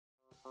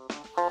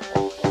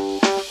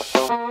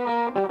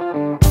What's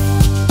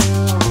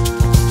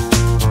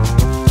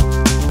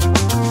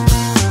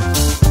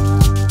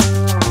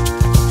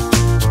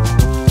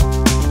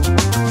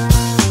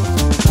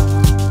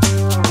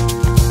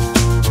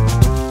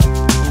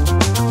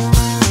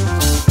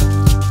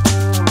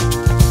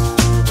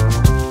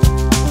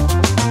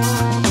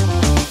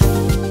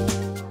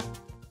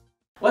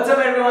up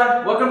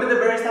everyone? Welcome to the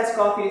Barista's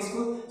Coffee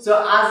School. So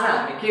आज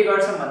हामी के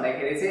गर्छौं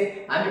भन्दाखेरि चाहिँ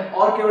हामी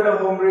अर्को एउटा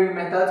होम ब्रुइङ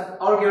मेथड,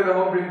 अर्को एउटा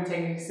होम ब्रुइङ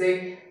टेक्निक चाहिँ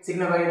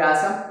सिक्न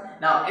गइराछौं.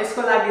 नाउ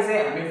यसको लागि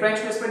चाहिँ हामी फ्रेन्च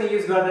प्रेस पनि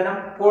युज गर्दैनौं,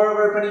 पोर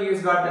ओभर पनि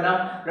युज गर्दैनौं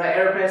र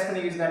एयर प्रेस पनि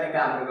युज गर्ने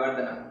कामहरु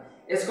गर्दैनौं.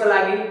 यसको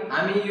लागि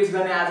हामी युज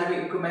गर्ने आजको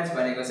इक्विपमेन्ट्स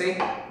भनेको चाहिँ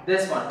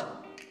this one.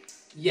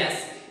 Yes,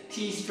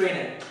 T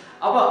strainer.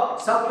 अब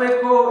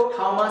सबैको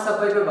ठाउँमा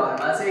सबैको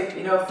घरमा चाहिँ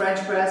फ्रेन्च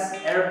प्रेस,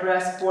 एयर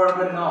प्रेस, पोर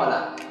ओभर नहोला.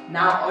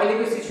 नाउ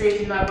अहिलेको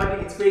सिचुएसनमा पनि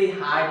इट्स भेरी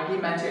हार्ड कि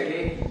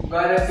मान्छेहरुले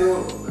गएर त्यो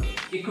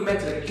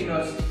इक्विपमेन्ट्सहरु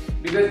किनोस्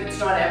because it's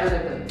not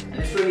available and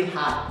it's really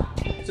hard.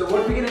 So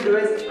what we're gonna do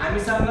is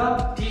हामीसँग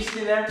T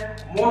strainer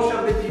most of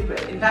the people,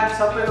 in fact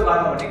सबैको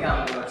घरमा हुने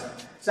कामहरु गर्छ.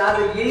 So आज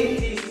यही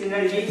टी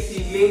स्ट्रेनर, यही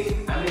सिपले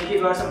हामीले के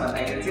गर्छौं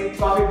भन्दाखेरि चाहिँ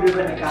कफी ब्रु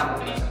गर्ने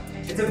कामहरु गर्छौं.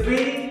 It's a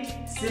very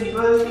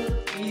simple,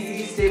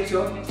 easy step. So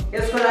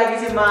यसको लागि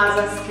चाहिँ म आज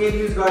स्केल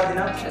युज गर्दिन.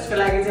 यसको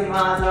लागि चाहिँ म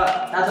आज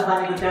तातो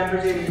पानीको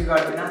टेम्परेचर युज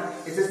गर्दिन.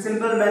 It's a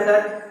simple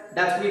method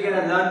that we're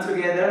gonna learn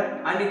together.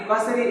 अनि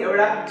कसरी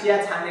एउटा चिया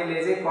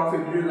छान्नेले चाहिँ कफी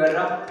ब्रु गरेर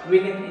we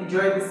can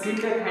enjoy the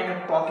similar kind of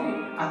coffee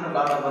आफ्नो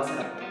घरमा बसेर.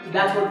 So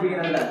that's what we're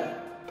gonna learn.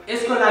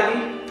 यसको लागि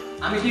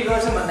हामी के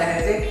गर्छौं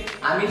भन्दाखेरि चाहिँ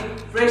हामी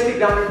फ्रेशली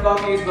ग्राउन्डेड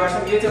कफी युज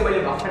गर्छौं. यो चाहिँ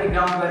मैले भर्खरै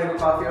ग्राउन्ड गरेको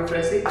कफी हो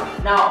freshly.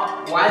 Now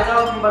while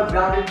talking about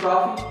grounded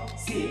coffee,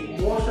 see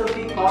most of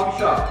the coffee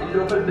shops, the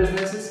local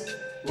businesses,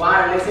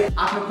 उहाँहरुले चाहिँ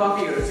आफ्नो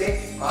कफीहरु चाहिँ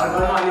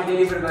घर-घरमा अहिले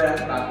डेलिभर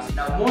गरिराख्नु भएको छ.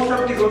 Now most of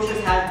the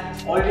roasters have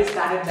already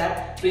started that.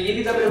 So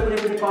यदि तपाईले कुनै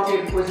पनि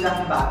कफीहरु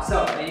खोजिराख्नु भएको छ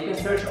भने you can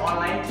search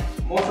online.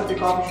 Most of the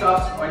coffee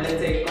shops or let's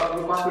say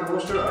coffee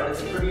roaster or let's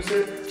say producer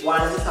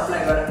उहाँहरुले चाहिँ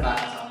सप्लाई गरिराख्नु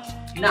भएको छ.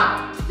 Now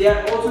they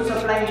are also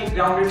supplying the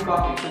grounded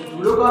coffee. So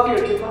धुलो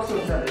कफीहरु चाहिँ कस्तो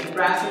हुन्छ भने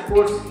प्रायः चाहिँ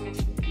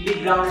कोर्सली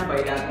ग्राउन्डेड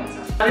भइरहेको हुन्छ.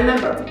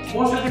 Remember,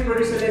 most of the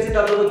producers चाहिँ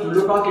तपाईको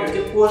धुलो कफीहरु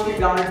चाहिँ कोर्सली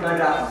ग्राउन्डेड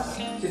गरिरहेको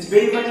हुन्छ. So it's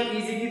very much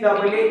easy कि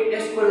तपाईले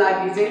यसको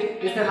लागि चाहिँ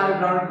त्यस्तो खालको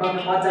ग्राउन्डेड कफी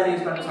मजाले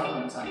युज गर्न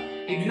सक्नुहुन्छ.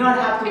 You do not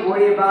have to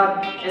worry about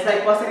यसलाई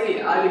कसरी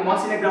अलि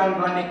मसिनो ग्राउन्ड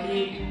गर्ने कि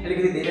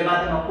अलिकति धेरै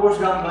मात्रामा कोर्स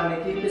ग्राउन्ड गर्ने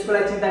कि त्यसको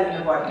लागि चिन्ता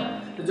लिनु पर्दैन.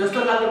 So जस्तो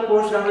खालको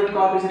कोर्स ग्राउन्डेड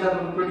कफी चाहिँ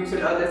तपाईको प्रोड्युसर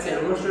अथवा चाहिँ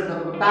रोस्टर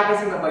तपाईको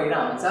प्याकेजिङमा भइरा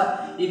हुन्छ,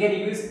 you can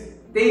use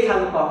त्यही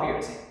खालको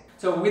कफीहरु चाहिँ.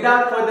 So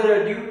without further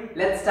ado,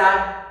 let's start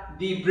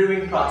the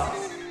brewing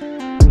process.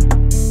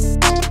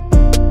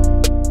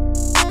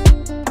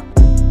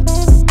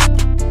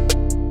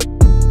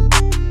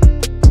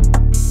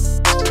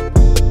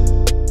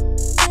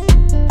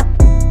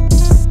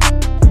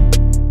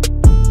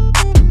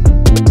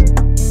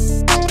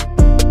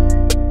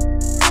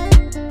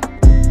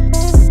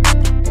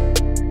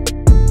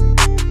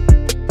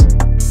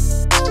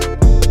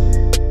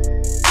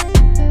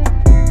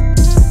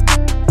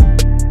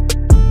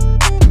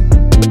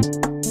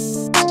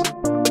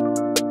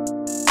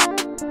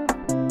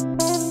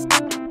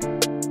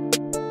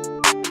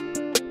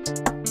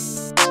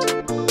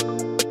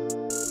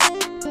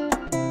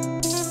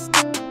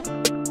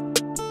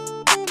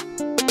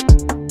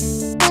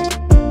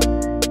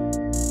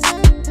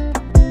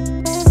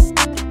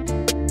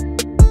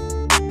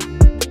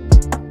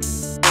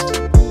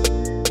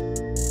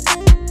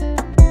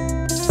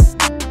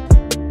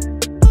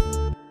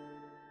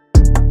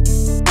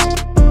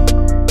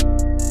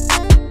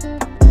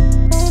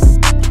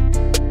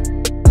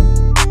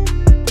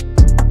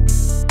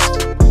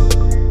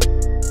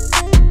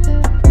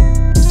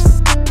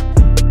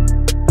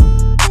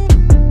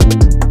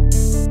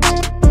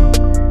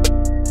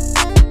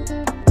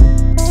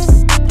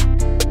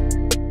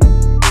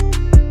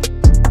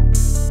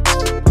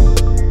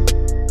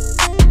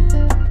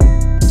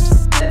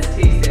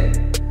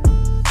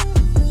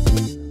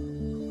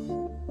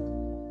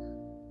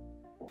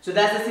 So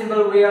that's the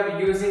simple way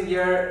of using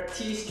your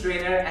tea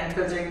strainer and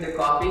filtering the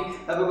coffee.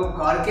 तपाईको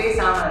घरकै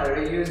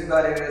सामानहरु युज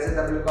गरेर चाहिँ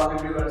तपाईले कफी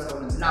ब्रु गर्न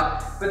सक्नुहुन्छ. Now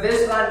for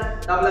this one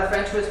तपाईलाई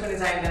फ्रेन्च प्रेस पनि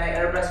चाहिँदैन,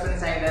 एयर प्रेस पनि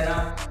चाहिँदैन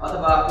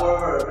अथवा पोर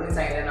ओभरहरु पनि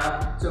चाहिँदैन.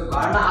 So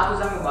घरमा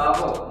आफूसँग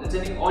भएको जुन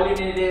चाहिँ all you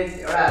need is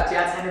एउटा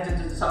चिया छान्ने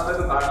जुन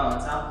सबैको घरमा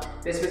हुन्छ,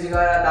 त्यसपछि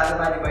गएर तातो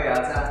पानी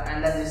भइहाल्छ.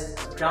 And then just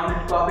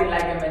grounded coffee,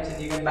 like I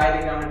mentioned, you can buy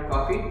the grounded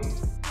coffee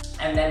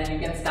and then you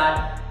can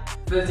start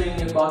filtering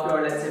your coffee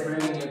or let's say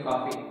brewing your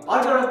coffee.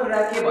 अर्को एउटा कुरा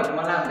के भन्नु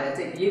मलाई भन्दा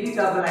चाहिँ यदि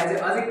तपाईलाई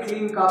चाहिँ अझै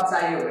क्लीन कप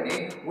चाहियो भने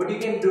what you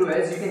can do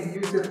is you can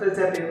use the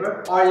filter paper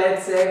or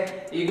let's say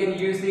you can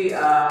use the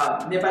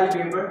Nepali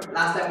paper.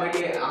 Last time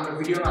मैले हाम्रो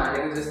भिडियोमा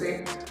हालेको जस्तै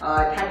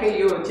ठ्याक्कै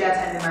यो चिया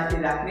छान्ने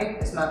माथि राख्ने,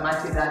 यसमा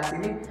माथि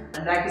राख्दिने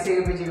अनि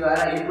राखिसकेपछि गएर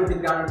you put the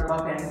grounded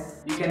coffee and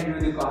you can brew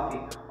the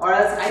coffee. Or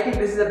else I think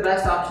this is the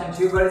best option.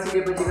 यो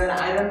गरिसकेपछि गएर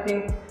I don't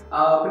think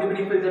कुनै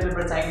पनि filter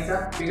paper चाहिन्छ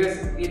because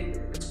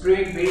it's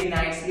brewing very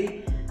nicely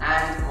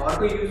and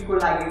घरको युजको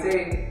लागि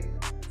चाहिँ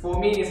for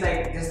me it's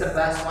like just the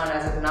best one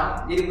as of now.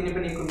 यदि कुनै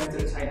पनि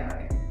इक्विपमेन्टहरु छैन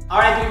भने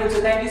Alright people,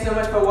 so thank you so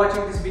much for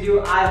watching this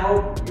video. I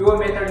hope your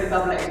method ले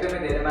तपाईलाई एकदमै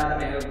धेरै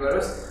मात्रामा हेल्प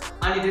गरोस्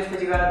अनि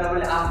त्यसपछि गएर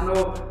तपाईले आफ्नो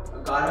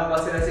घरमा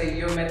बसेर चाहिँ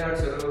यो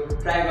मेथड्सहरु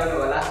ट्राई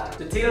गर्नु होला.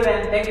 So till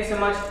then, thank you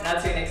so much and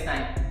I'll see you next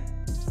time.